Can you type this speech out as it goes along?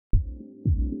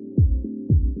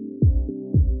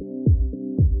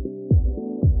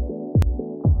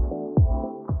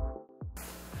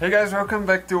Hey guys, welcome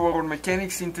back to World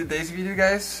Mechanics. In today's video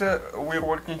guys, we're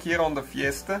working here on the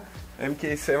Fiesta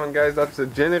Mk7 guys. That's a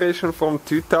generation from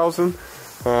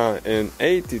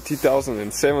 2008 to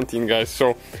 2017 guys.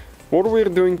 So what we're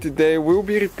doing today, we'll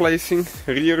be replacing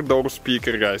rear door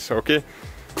speaker guys, okay?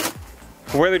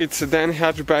 Whether it's sedan,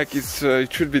 hatchback,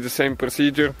 it should be the same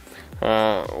procedure.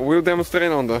 We'll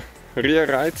demonstrate on the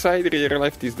rear right side, rear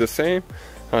left is the same.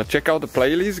 Check out the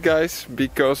playlist guys,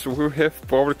 because we'll have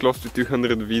probably close to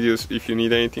 200 videos. If you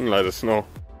need anything, let us know.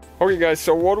 Okay guys,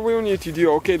 so what we'll need to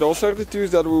do, okay, those are the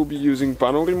tools that we'll be using.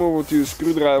 Panel removal tools,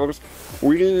 screwdrivers.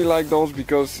 We really like those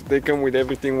because they come with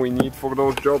everything we need for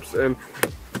those jobs, and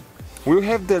we'll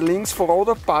have the links for all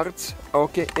the parts,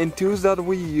 okay, and tools that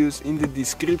we use in the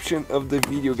description of the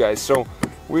video guys. So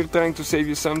we're trying to save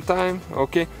you some time,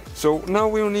 okay? So now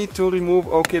we'll need to remove,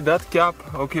 okay, that cap,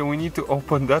 okay, we need to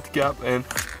open that cap, and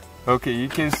okay, you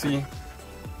can see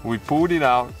we pulled it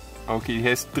out, okay, it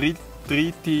has three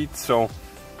teeth, so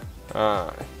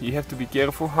you have to be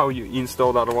careful how you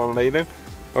install that one later.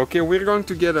 Okay, we're going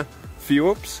to get a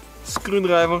Phillips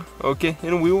screwdriver, okay,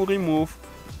 and we will remove,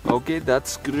 okay, that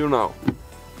screw now.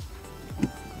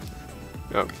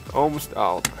 Yep, almost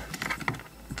out.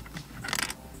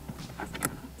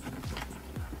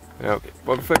 Okay,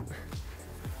 perfect.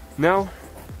 Now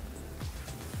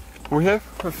we have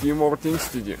a few more things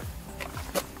to do.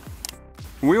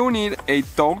 We will need a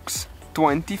Torx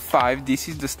 25, this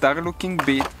is the star looking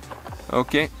bit,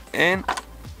 okay, and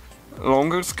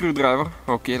longer screwdriver,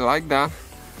 okay, like that.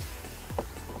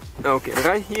 Okay,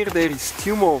 right here there is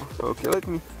two more, okay, let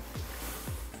me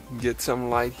get some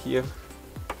light here.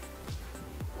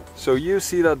 So you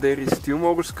see that there is two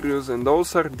more screws, and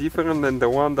those are different than the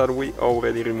one that we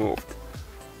already removed.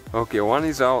 Okay, one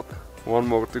is out, one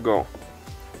more to go.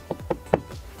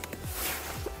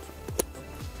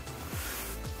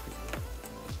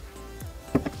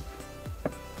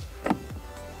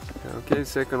 Okay,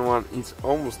 second one is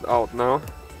almost out now.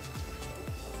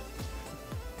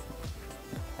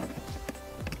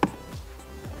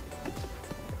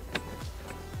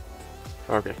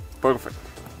 Okay, perfect.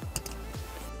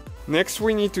 Next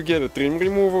we need to get a trim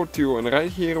removal tool, and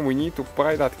right here we need to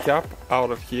pry that cap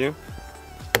out of here.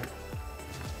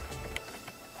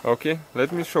 Okay,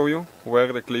 let me show you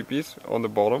where the clip is on the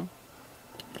bottom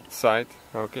side.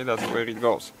 Okay, that's where it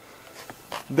goes.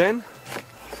 Then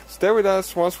stay with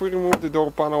us. Once we remove the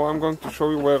door panel, I'm going to show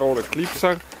you where all the clips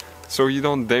are, so you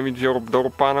don't damage your door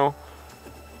panel.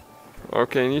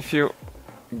 Okay, and if you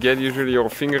get usually your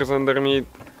fingers underneath,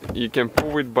 you can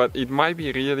pull it, but it might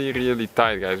be really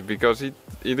tight guys, because it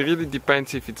really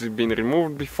depends if it's been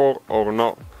removed before or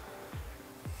not.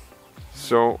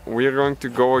 So we're going to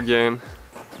go again.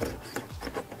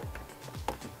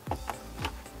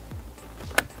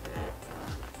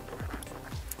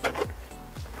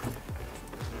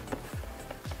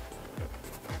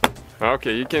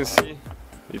 Okay, you can see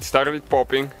it started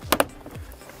popping.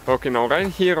 Okay, now right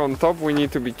here on top we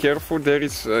need to be careful. There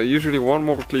is usually one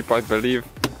more clip, I believe.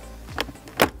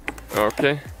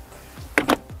 Okay,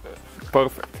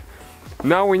 perfect.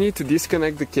 Now we need to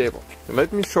disconnect the cable.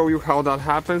 Let me show you how that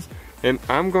happens, and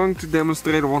I'm going to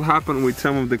demonstrate what happened with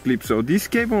some of the clips. So this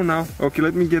cable now, okay,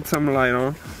 let me get some light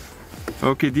on.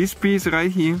 Okay, this piece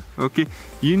right here, okay,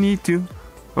 you need to,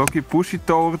 okay, push it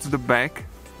towards the back.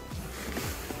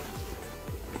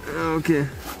 Okay,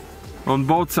 on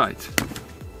both sides.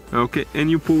 Okay,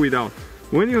 and you pull it out.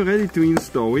 When you're ready to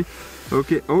install it,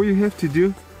 okay, all you have to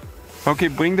do, okay,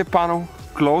 bring the panel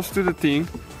close to the thing,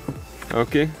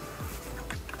 okay,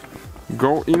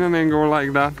 go in an angle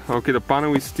like that. Okay, the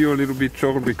panel is still a little bit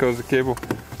short because the cable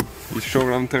is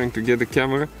short. I'm trying to get the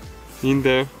camera in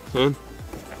there, and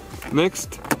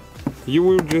next you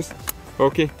will just,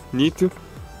 okay, need to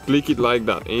click it like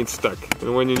that, and it's stuck.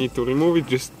 And when you need to remove it,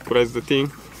 just press the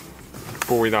thing,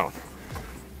 pull it out.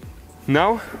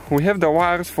 Now we have the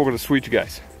wires for the switch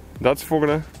guys. That's for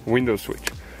the window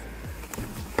switch.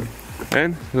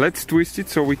 And let's twist it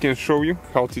so we can show you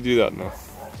how to do that now.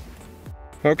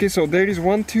 Okay, so there is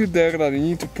one tooth there that you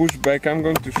need to push back. I'm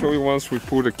going to show you once we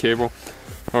pull the cable.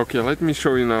 Okay, let me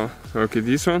show you now. Okay,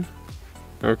 this one,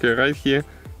 okay, right here,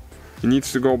 it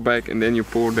needs to go back, and then you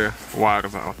pull the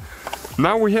wires out.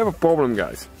 Now we have a problem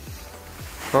guys.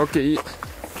 Okay,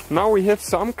 now we have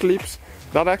some clips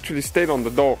that actually stayed on the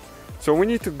door, so we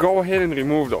need to go ahead and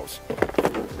remove those.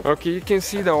 Okay, you can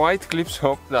see the white clips.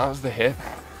 Oh, that was the head.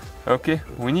 Okay,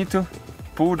 we need to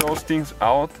pull those things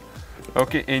out,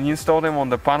 okay, and install them on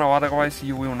the panel, otherwise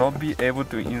you will not be able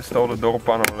to install the door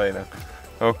panel later.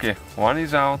 Okay, one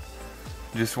is out,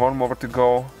 just one more to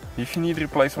go. If you need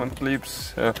replacement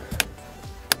clips,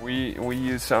 we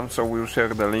use some, so we'll share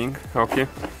the link. Okay,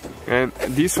 and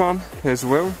this one as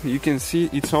well, you can see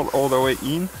it's not all the way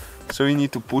in, so you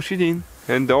need to push it in,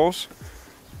 and those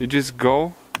you just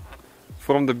go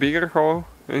from the bigger hole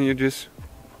and you just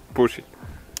push it.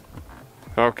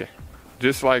 Okay,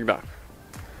 just like that.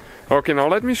 Okay, now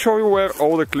let me show you where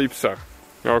all the clips are.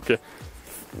 Okay,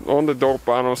 on the door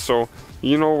panel, so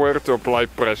you know where to apply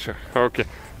pressure. Okay,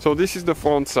 so this is the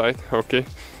front side. Okay,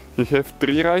 you have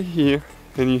 3 right here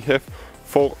and you have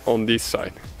 4 on this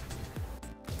side.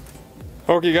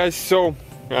 Okay guys, so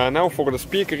now for the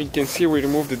speaker, you can see we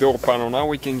removed the door panel. Now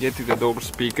we can get to the door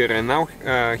speaker, and now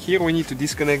here we need to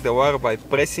disconnect the wire by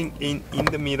pressing in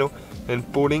the middle and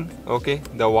pulling, okay,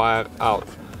 the wire out.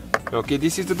 Okay,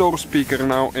 this is the door speaker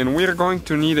now, and we're going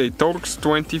to need a Torx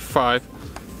 25.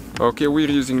 Okay, we're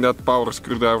using that power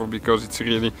screwdriver because it's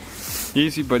really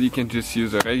easy, but you can just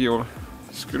use a regular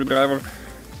screwdriver.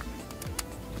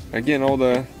 Again, all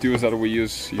the tools that we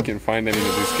use, you can find them in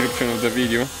the description of the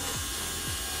video.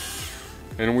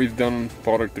 And we've done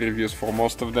product reviews for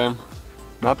most of them.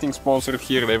 Nothing sponsored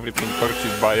here, everything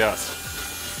purchased by us.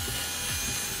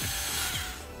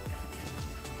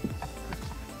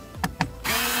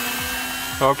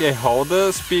 Okay, hold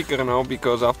the speaker now,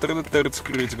 because after the 3rd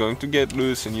screw it's going to get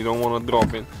loose and you don't want to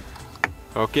drop it.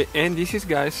 Okay, and this is,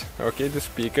 guys, okay, the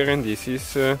speaker, and this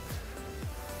is the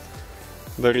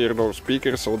rear door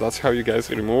speaker, so that's how you guys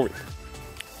remove it.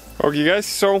 Okay guys,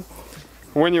 so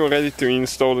when you're ready to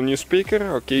install the new speaker,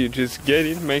 okay, you just get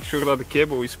it, make sure that the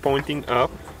cable is pointing up.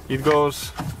 It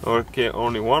goes, okay,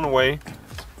 only one way.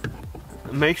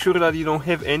 Make sure that you don't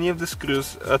have any of the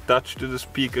screws attached to the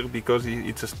speaker, because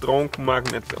it's a strong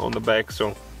magnet on the back,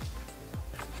 so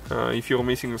if you're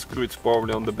missing a screw, it's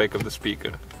probably on the back of the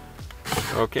speaker.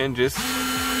 Okay, and just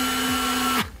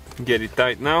get it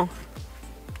tight now.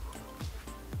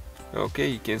 Okay,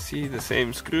 you can see the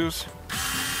same screws.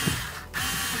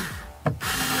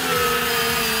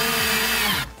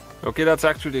 Okay, that's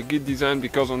actually a good design,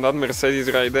 because on that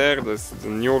Mercedes right there, that's the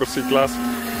newer C-Class,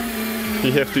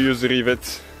 you have to use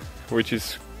rivets, which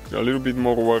is a little bit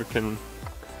more work and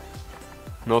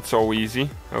not so easy.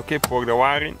 Okay, plug the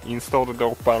wire in, install the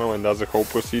door panel, and that's the whole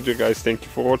procedure, guys. Thank you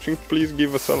for watching. Please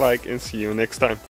give us a like and see you next time.